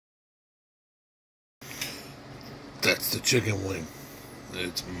That's the chicken wing.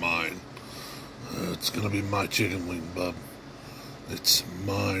 It's mine. It's gonna be my chicken wing, bub. It's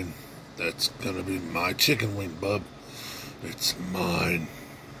mine. That's gonna be my chicken wing, bub. It's mine.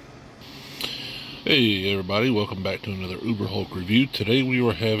 Hey everybody, welcome back to another Uber Hulk review. Today we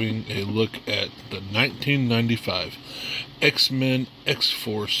were having a look at the 1995 X-Men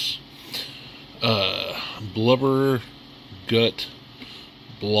X-Force Blubber Gut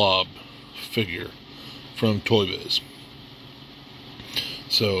Blob figure from toybiz.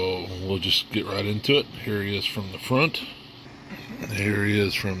 So we'll just get right into it. Here he is from the front. Here he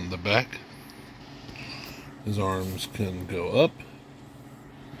is from the back. His arms can go up.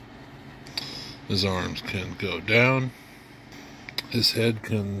 His arms can go down. His head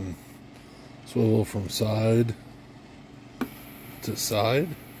can swivel from side to side.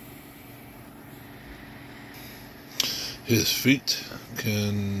 His feet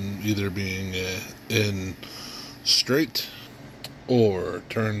can either be in straight or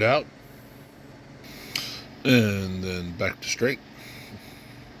turned out and then back to straight.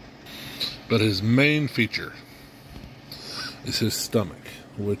 But his main feature is his stomach,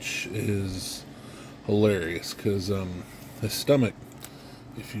 which is hilarious because his stomach,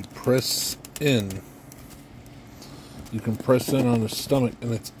 if you press in, you can press in on his stomach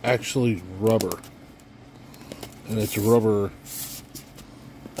and it's actually rubber, and it's rubber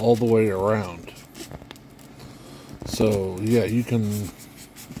all the way around. So yeah, you can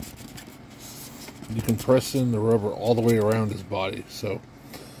press in the rubber all the way around his body. So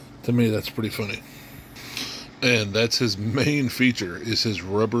to me, that's pretty funny. And that's his main feature, is his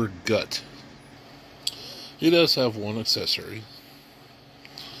rubber gut. He does have one accessory,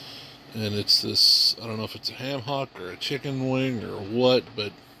 and it's this, I don't know if it's a ham hock or a chicken wing or what,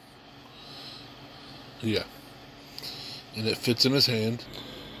 but yeah. And it fits in his hand.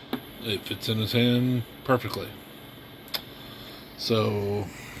 It fits in his hand perfectly. So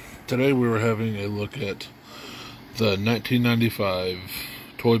today we were having a look at the 1995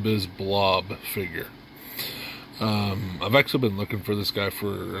 toybiz Blob figure. I've actually been looking for this guy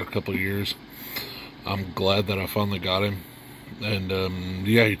for a couple of years. I'm glad that I finally got him. And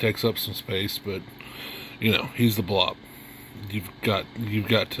yeah, he takes up some space, but you know, he's the Blob. You've got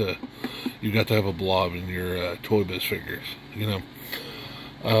to have a Blob in your toybiz figures, you know.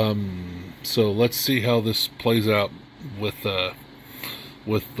 So let's see how this plays out with the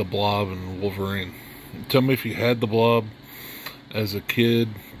Blob and Wolverine. Tell me if you had the Blob as a kid.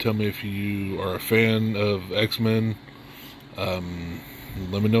 Tell me if you are a fan of X-Men. Let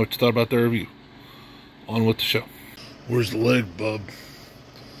me know what you thought about the review. On with the show. Where's the leg, bub?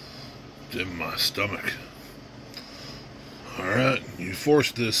 It's in my stomach. Alright, you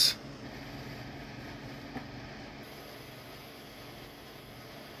forced this.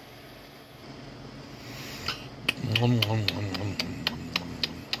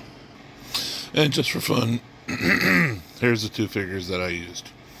 And just for fun, here's the two figures that I used,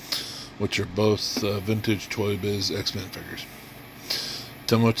 which are both vintage toybiz X-Men figures.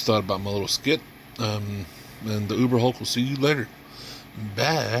 Tell me what you thought about my little skit, and the Uber Hulk will see you later.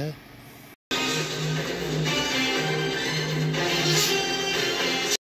 Bye.